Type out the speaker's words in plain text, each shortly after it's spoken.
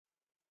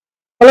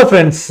Hello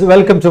friends,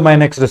 welcome to my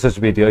next research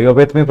video. You're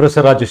with me,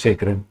 Professor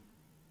Rajashekharan.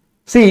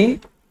 See,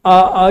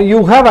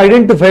 you have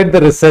identified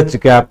the research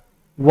gap.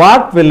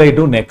 What will I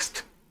do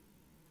next?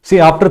 See,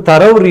 after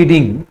thorough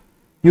reading,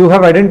 you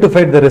have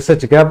identified the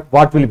research gap.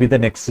 What will be the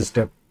next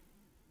step?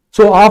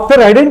 So,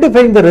 after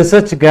identifying the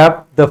research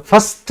gap, the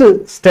first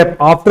step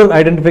after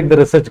identifying the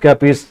research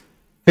gap is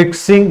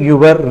fixing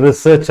your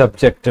research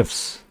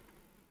objectives.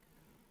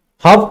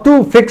 How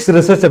to fix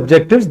research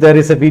objectives? There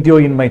is a video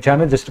in my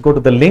channel. Just go to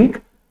the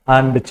link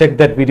and check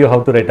that video,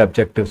 how to write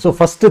objectives. So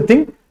first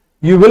thing,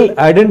 you will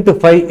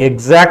identify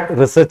exact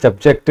research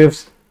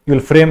objectives, you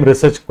will frame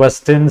research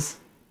questions,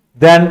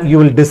 then you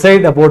will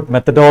decide about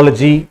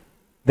methodology,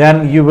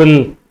 then you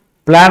will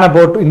plan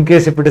about, in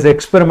case if it is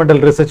experimental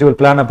research, you will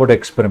plan about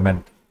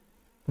experiment.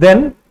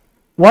 Then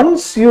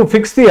once you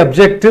fix the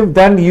objective,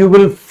 then you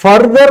will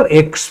further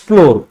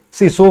explore.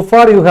 See, so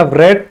far you have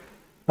read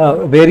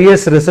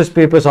various research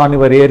papers on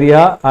your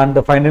area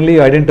and finally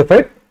you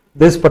identified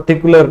this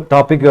particular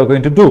topic you are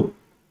going to do.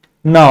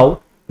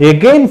 Now,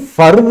 again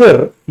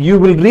further, you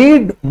will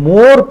read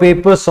more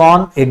papers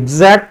on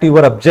exact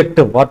your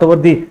objective, whatever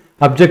the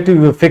objective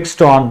you fixed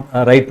on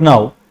right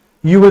now.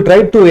 You will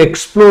try to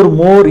explore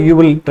more, you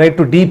will try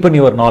to deepen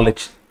your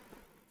knowledge.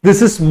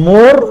 This is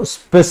more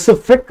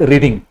specific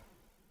reading.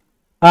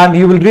 And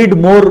you will read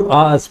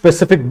more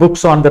specific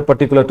books on that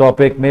particular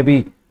topic,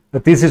 maybe the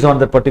thesis on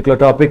that particular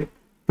topic.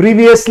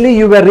 Previously,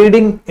 you were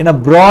reading in a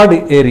broad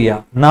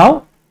area.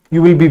 Now,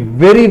 you will be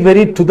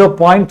very to the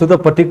point, to the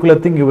particular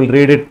thing you will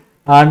read it,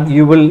 and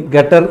you will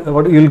get you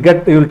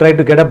will try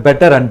to get a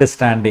better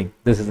understanding.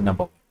 This is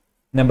number one.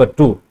 Number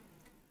two,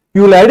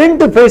 you will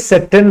identify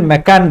certain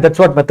that's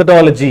what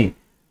methodology.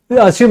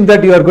 Assume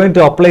that you are going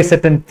to apply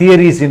certain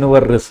theories in your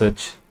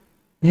research.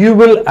 You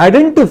will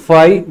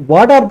identify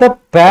what are the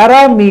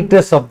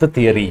parameters of the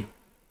theory.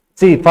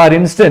 See, for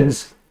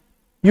instance,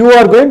 you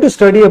are going to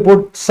study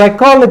about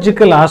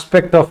psychological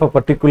aspect of a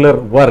particular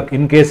work.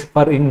 In case,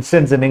 for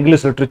instance, in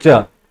English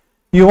literature,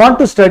 you want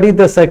to study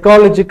the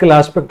psychological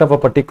aspect of a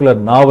particular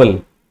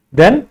novel.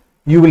 Then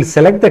you will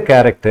select the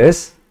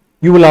characters.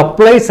 You will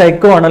apply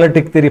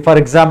psychoanalytic theory. For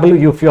example,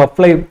 if you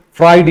apply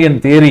Freudian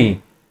theory,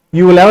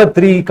 you will have a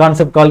three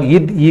concept called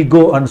id,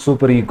 ego and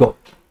superego.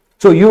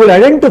 So you will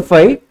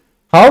identify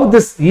how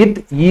this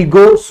id,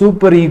 ego,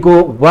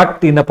 superego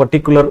worked in a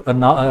particular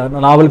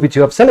novel which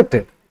you have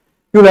selected.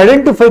 You will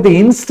identify the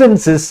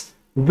instances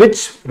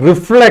which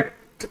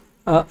reflect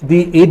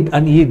the id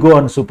and ego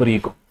and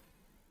superego.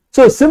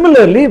 So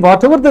similarly,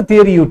 whatever the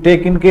theory you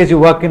take, in case you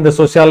work in the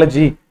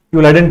sociology, you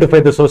will identify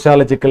the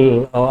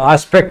sociological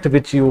aspect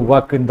which you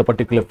work in the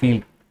particular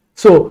field.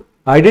 So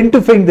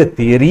identifying the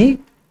theory,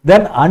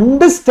 then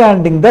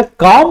understanding the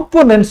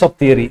components of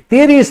theory.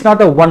 Theory is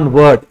not a one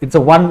word, it's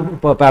a one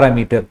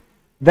parameter.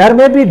 There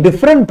may be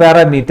different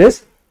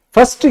parameters.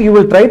 First, you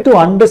will try to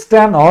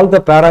understand all the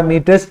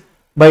parameters.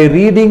 By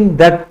reading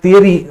that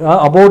theory,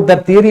 about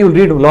that theory, you will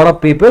read a lot of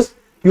papers.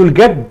 You will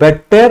get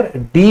better,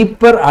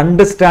 deeper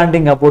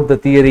understanding about the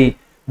theory.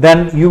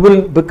 Then you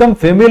will become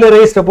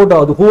familiarized about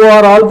who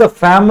are all the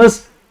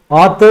famous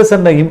authors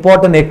and the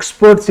important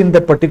experts in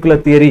that particular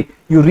theory.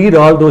 You read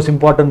all those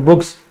important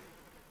books.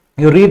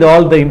 You read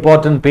all the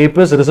important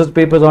papers, research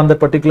papers on that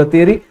particular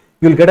theory.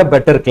 You will get a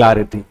better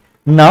clarity.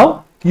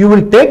 Now, you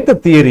will take the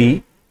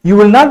theory. You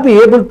will not be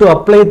able to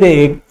apply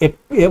the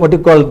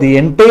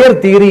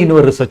entire theory in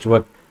your research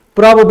work.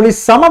 Probably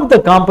some of the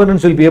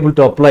components will be able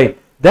to apply.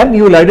 Then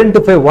you will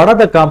identify what are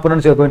the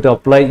components you are going to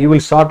apply. You will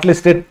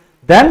shortlist it.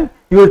 Then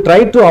you will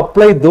try to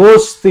apply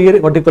those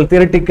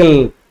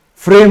theoretical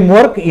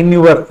framework in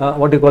your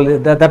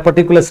that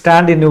particular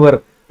stand in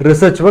your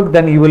research work.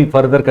 Then you will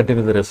further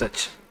continue the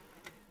research.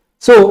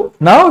 So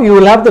now you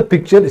will have the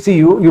picture. See,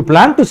 you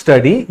plan to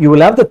study. You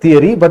will have the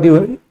theory, but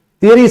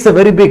theory is a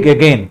very big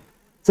again.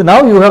 So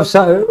now you have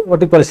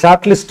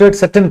shortlisted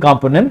certain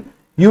component.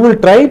 You will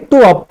try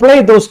to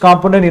apply those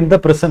components in the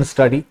present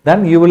study.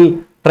 Then you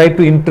will try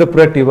to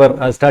interpret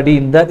your study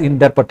in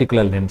that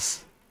particular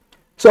lens.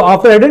 So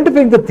after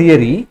identifying the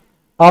theory,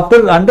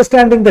 after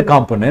understanding the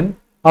component,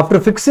 after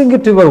fixing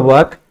it to your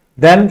work,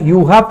 then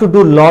you have to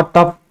do lot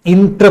of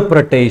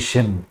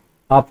interpretation.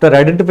 After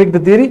identifying the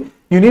theory,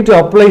 you need to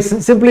apply.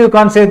 Simply you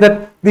can't say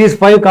that these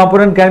 5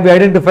 components can be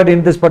identified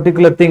in this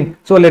particular thing.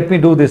 So let me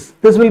do this.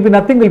 This will be,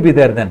 nothing will be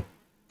there then.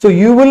 So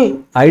you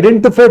will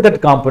identify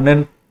that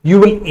component,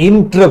 you will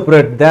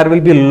interpret. There will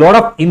be a lot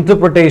of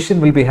interpretation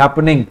will be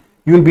happening.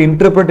 You will be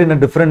interpreted in a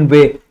different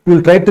way. You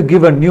will try to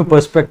give a new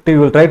perspective.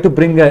 You will try to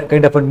bring a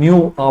kind of a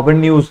new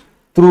avenues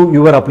through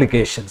your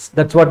applications.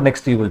 That's what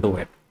next you will do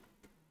it.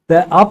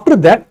 After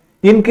that,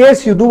 in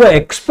case you do an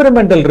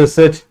experimental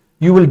research,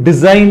 you will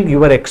design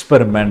your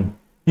experiment.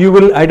 You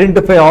will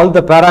identify all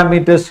the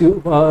parameters you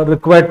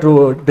required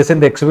to design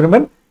the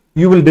experiment.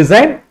 You will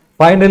design.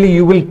 Finally,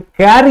 you will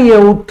carry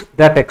out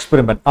that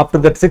experiment. After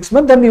that 6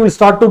 months, then you will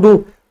start to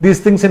do these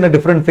things in a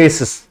different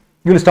phases.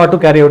 You will start to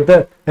carry out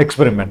the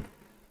experiment.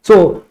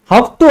 So,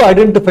 how to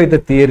identify the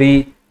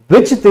theory,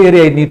 which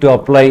theory I need to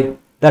apply,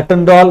 that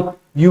and all,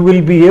 you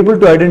will be able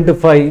to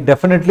identify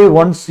definitely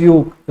once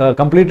you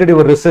completed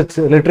your research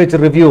literature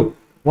review,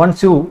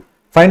 once you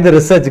find the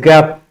research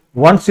gap,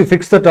 once you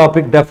fix the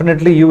topic,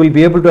 definitely you will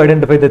be able to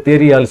identify the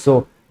theory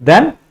also.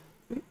 Then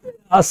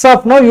as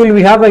of now, you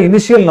will have an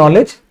initial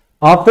knowledge.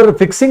 After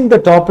fixing the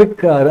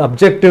topic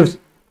objectives,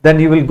 then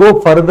you will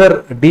go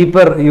further,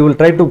 deeper. You will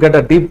try to get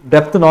a deep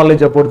depth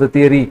knowledge about the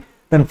theory.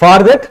 Then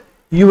for that,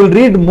 you will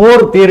read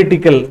more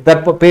theoretical,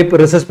 that paper,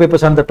 research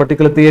papers on that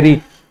particular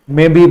theory,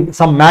 maybe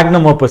some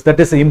magnum opus, that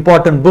is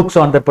important books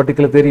on that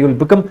particular theory. You will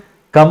become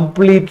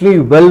completely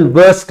well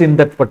versed in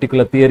that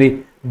particular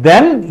theory.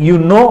 Then you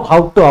know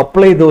how to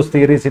apply those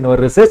theories in your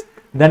research.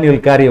 Then you will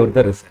carry out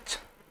the research.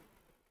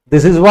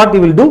 This is what you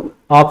will do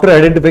after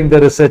identifying the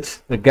research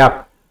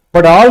gap.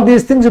 But all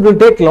these things will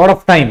take a lot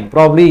of time.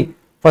 Probably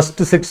first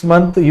 6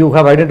 months you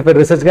have identified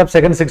research gap,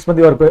 second 6 months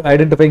you are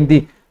identifying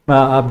the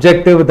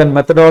objective, then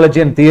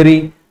methodology and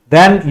theory.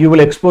 Then you will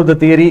explore the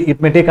theory.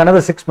 It may take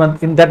another 6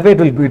 months. In that way,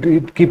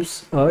 it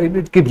keeps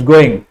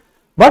going.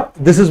 But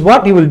this is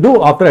what you will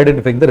do after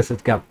identifying the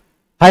research gap.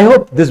 I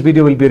hope this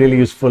video will be really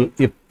useful.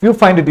 If you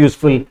find it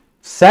useful,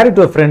 share it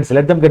to your friends.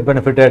 Let them get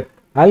benefited.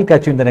 I'll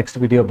catch you in the next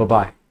video. Bye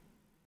bye.